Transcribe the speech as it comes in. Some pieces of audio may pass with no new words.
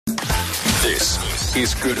This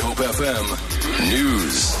is Good Hope FM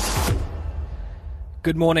News.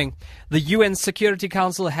 Good morning. The UN Security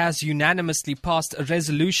Council has unanimously passed a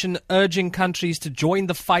resolution urging countries to join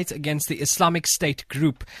the fight against the Islamic State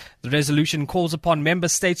group. The resolution calls upon member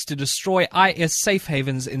states to destroy IS safe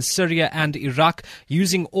havens in Syria and Iraq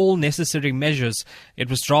using all necessary measures. It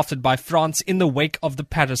was drafted by France in the wake of the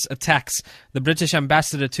Paris attacks. The British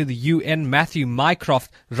ambassador to the UN, Matthew Rycroft,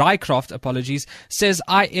 says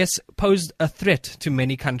IS posed a threat to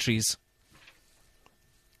many countries.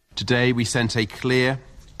 Today we sent a clear,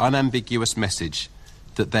 unambiguous message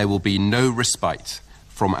that there will be no respite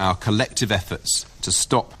from our collective efforts to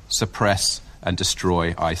stop, suppress and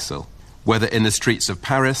destroy ISIL. Whether in the streets of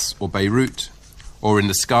Paris or Beirut or in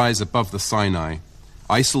the skies above the Sinai,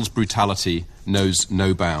 ISIL's brutality knows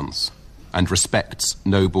no bounds and respects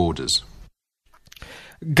no borders.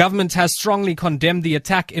 Government has strongly condemned the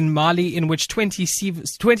attack in Mali in which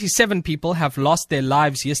 27 people have lost their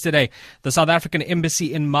lives yesterday. The South African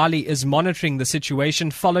embassy in Mali is monitoring the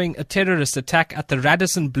situation following a terrorist attack at the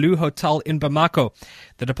Radisson Blu Hotel in Bamako.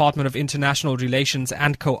 The Department of International Relations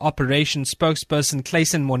and Cooperation spokesperson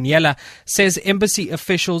Clayson Moniela says embassy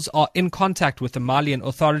officials are in contact with the Malian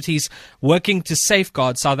authorities working to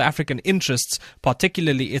safeguard South African interests,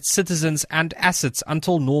 particularly its citizens and assets,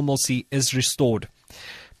 until normalcy is restored.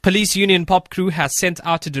 Police union Pop Crew has sent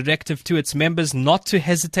out a directive to its members not to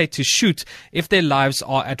hesitate to shoot if their lives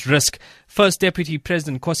are at risk. First Deputy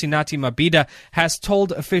President Nkosinathi Mabhida has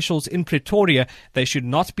told officials in Pretoria they should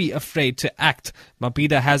not be afraid to act.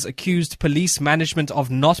 Mabhida has accused police management of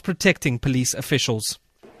not protecting police officials.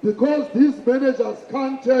 Because these managers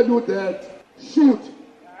can't tell you that, shoot,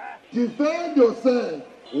 defend yourself.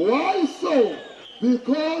 Why so?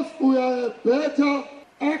 Because we are a better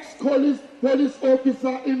ex-police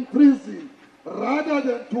officer in prison rather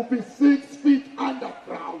than to be 6 feet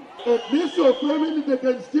underground. At least your family, they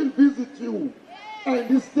can still visit you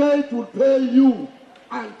and the state will pay you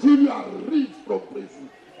until you are released from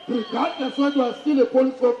prison, regardless whether you are still a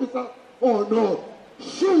police officer or not.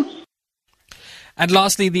 Shoot! And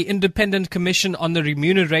lastly, the Independent Commission on the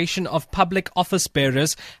Remuneration of Public Office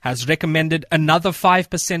Bearers has recommended another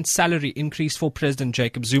 5% salary increase for President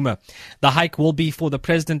Jacob Zuma. The hike will be for the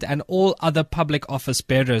President and all other public office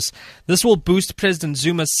bearers. This will boost President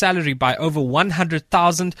Zuma's salary by over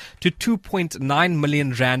 100,000 to 2.9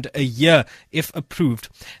 million rand a year if approved.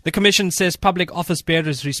 The Commission says public office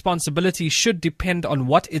bearers' responsibility should depend on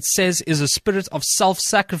what it says is a spirit of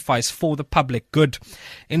self-sacrifice for the public good.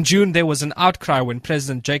 In June, there was an outcry when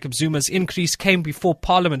President Jacob Zuma's increase came before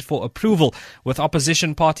Parliament for approval, with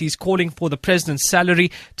opposition parties calling for the President's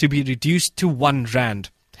salary to be reduced to 1 rand.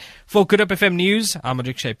 For Good Hope FM News, I'm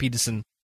Rikshay Peterson.